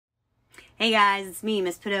Hey guys, it's me,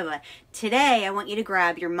 Miss Padova. Today, I want you to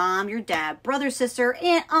grab your mom, your dad, brother, sister,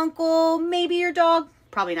 aunt, uncle, maybe your dog,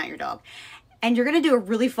 probably not your dog, and you're gonna do a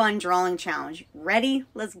really fun drawing challenge. Ready?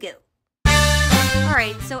 Let's go.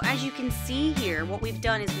 Alright, so as you can see here, what we've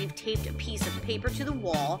done is we've taped a piece of paper to the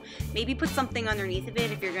wall. Maybe put something underneath of it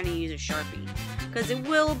if you're gonna use a Sharpie, because it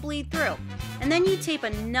will bleed through. And then you tape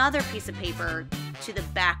another piece of paper to the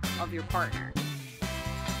back of your partner.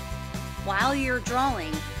 While you're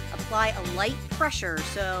drawing, apply a light pressure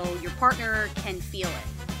so your partner can feel it.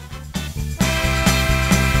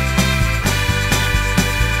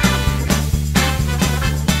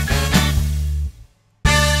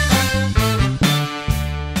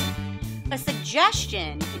 A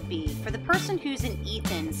suggestion could be, for the person who's in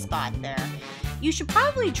Ethan's spot there, you should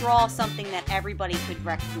probably draw something that everybody could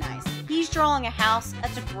recognize. He's drawing a house,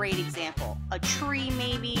 that's a great example. A tree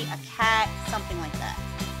maybe, a cat, something like that.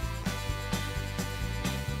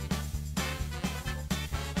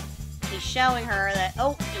 He's showing her that,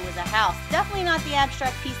 oh, it was a house. Definitely not the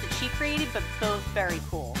abstract piece that she created, but both very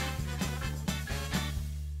cool.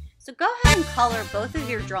 So go ahead and color both of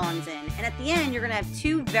your drawings in, and at the end, you're gonna have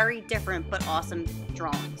two very different but awesome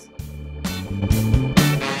drawings.